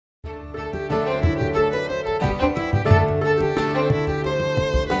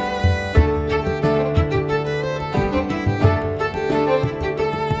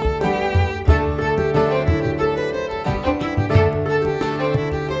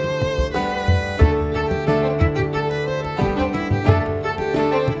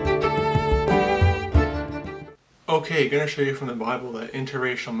Okay, going to show you from the Bible that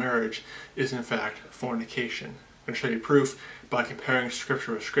interracial marriage is in fact fornication. I'm going to show you proof by comparing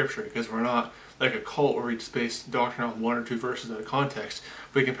scripture with scripture, because we're not like a cult where we just base doctrine on one or two verses out of context.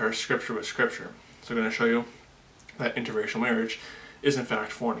 We compare scripture with scripture. So I'm going to show you that interracial marriage is in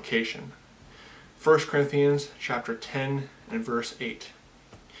fact fornication. 1 Corinthians chapter 10 and verse 8.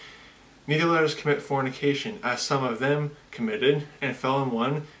 Neither let us commit fornication, as some of them committed, and fell in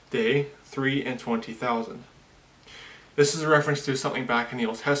one day 23,000. This is a reference to something back in the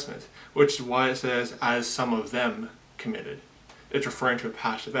Old Testament, which is why it says, as some of them committed. It's referring to a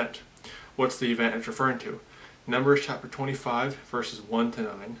past event. What's the event it's referring to? Numbers chapter 25, verses 1 to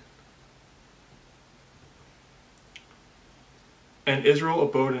 9. And Israel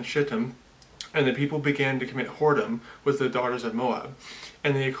abode in Shittim, and the people began to commit whoredom with the daughters of Moab.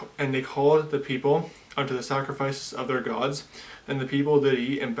 And they called the people unto the sacrifices of their gods, and the people did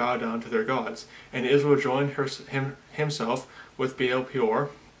eat and bow down to their gods. And Israel joined himself with Baal Peor,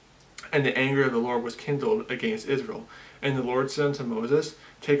 and the anger of the Lord was kindled against Israel. And the Lord said unto Moses,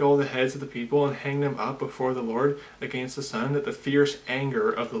 Take all the heads of the people, and hang them up before the Lord against the sun, that the fierce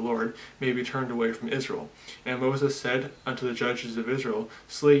anger of the Lord may be turned away from Israel. And Moses said unto the judges of Israel,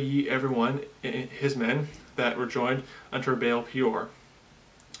 Slay ye every one his men that were joined unto Baal Peor.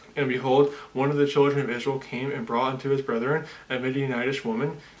 And behold, one of the children of Israel came and brought unto his brethren a Midianitish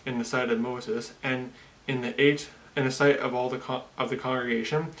woman in the sight of Moses, and in the sight of all the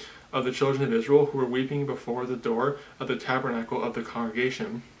congregation of the children of Israel, who were weeping before the door of the tabernacle of the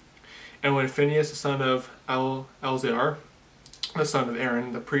congregation. And when Phinehas the son of Eleazar, the son of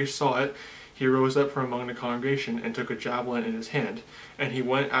Aaron, the priest, saw it, he rose up from among the congregation and took a javelin in his hand. And he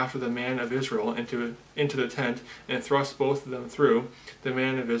went after the man of Israel into the tent, and thrust both of them through, the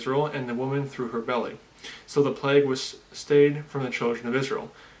man of Israel and the woman through her belly. So the plague was stayed from the children of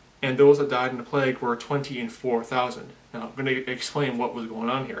Israel. And those that died in the plague were 24,000. Now, I'm going to explain what was going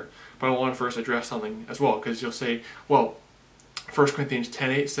on here, but I want to first address something as well, because you'll say, well, 1 Corinthians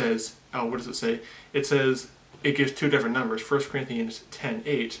 10:8 says, what does it say? It says, it gives two different numbers. 1 Corinthians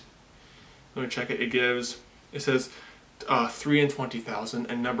 10:8, let me check it, it says 23,000,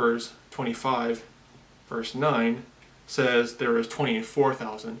 and Numbers 25, verse 9, says there was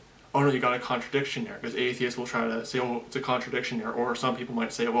 24,000. Oh no, you got a contradiction there, because atheists will try to say, oh, it's a contradiction there, or some people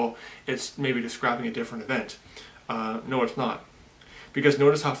might say, well, it's maybe describing a different event. No, it's not. Because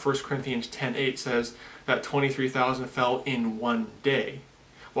notice how 1 Corinthians 10:8 says that 23,000 fell in one day,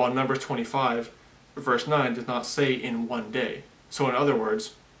 while Numbers 25, verse 9 does not say in one day. So in other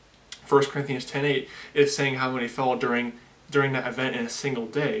words, 1 Corinthians 10:8 is saying how many fell during that event in a single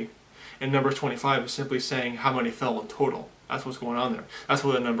day, and Numbers 25 is simply saying how many fell in total. That's what's going on there. That's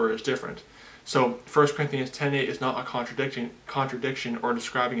why the number is different. So 1 Corinthians 10:8 is not a contradiction or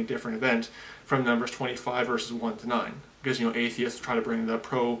describing a different event from Numbers 25 verses 1 to 9. Because, you know, atheists try to bring the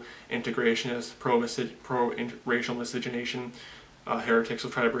pro-integrationist, pro-racial miscegenation, heretics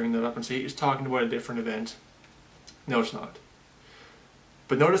will try to bring that up and say he's talking about a different event. No, it's not.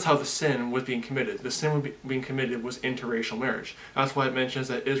 But notice how the sin was being committed. The sin being committed was interracial marriage. That's why it mentions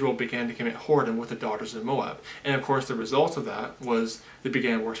that Israel began to commit whoredom with the daughters of Moab. And of course the result of that was they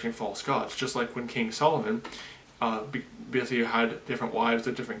began worshiping false gods. Just like when King Solomon, because he had different wives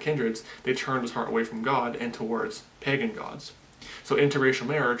of different kindreds, they turned his heart away from God and towards pagan gods. So interracial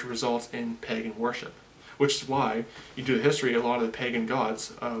marriage results in pagan worship. Which is why you do the history, a lot of the pagan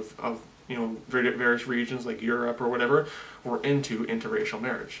gods of you know, various regions like Europe or whatever, were into interracial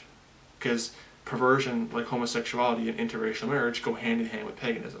marriage. Because perversion, like homosexuality and interracial marriage, go hand in hand with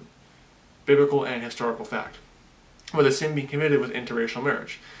paganism. Biblical and historical fact. But the sin being committed was interracial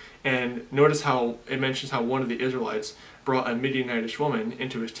marriage. And notice how it mentions how one of the Israelites brought a Midianitish woman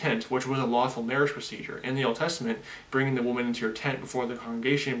into his tent, which was a lawful marriage procedure. In the Old Testament, bringing the woman into your tent before the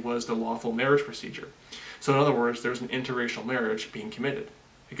congregation was the lawful marriage procedure. So in other words, there's an interracial marriage being committed.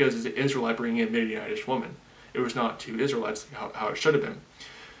 Because it's an Israelite bringing in a Midianitish woman. It was not two Israelites how it should have been.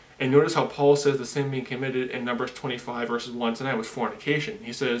 And notice how Paul says the sin being committed in Numbers 25 verses 1 to 9 was fornication.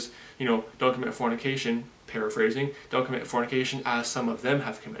 He says, you know, don't commit fornication, paraphrasing, don't commit fornication as some of them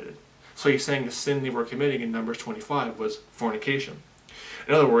have committed. So he's saying the sin they were committing in Numbers 25 was fornication.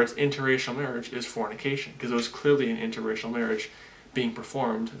 In other words, interracial marriage is fornication, because it was clearly an interracial marriage being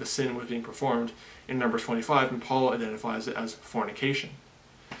performed. The sin was being performed in Numbers 25, and Paul identifies it as fornication.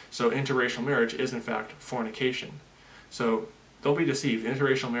 So interracial marriage is in fact fornication. So don't be deceived.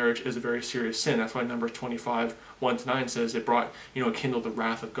 Interracial marriage is a very serious sin. That's why Numbers 25, 1 to 9 says it brought, you know, it kindled the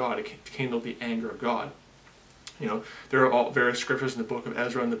wrath of God. It kindled the anger of God. You know, there are all various scriptures in the book of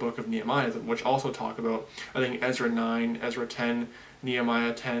Ezra and the book of Nehemiah which also talk about, I think, Ezra 9, Ezra 10,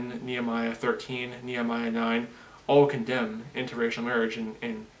 Nehemiah 10, Nehemiah 13, Nehemiah 9, all condemn interracial marriage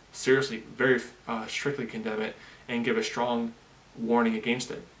and seriously, very strictly condemn it and give a strong warning against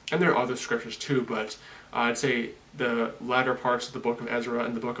it. And there are other scriptures too, but I'd say the latter parts of the book of Ezra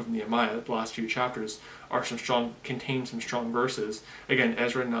and the book of Nehemiah, the last few chapters, contain some strong verses. Again,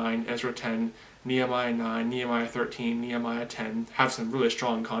 Ezra 9, Ezra 10, Nehemiah 9, Nehemiah 13, Nehemiah 10 have some really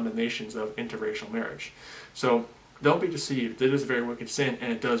strong condemnations of interracial marriage. So don't be deceived. It is a very wicked sin,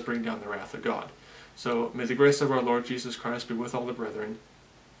 and it does bring down the wrath of God. So may the grace of our Lord Jesus Christ be with all the brethren.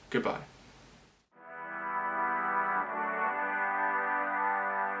 Goodbye.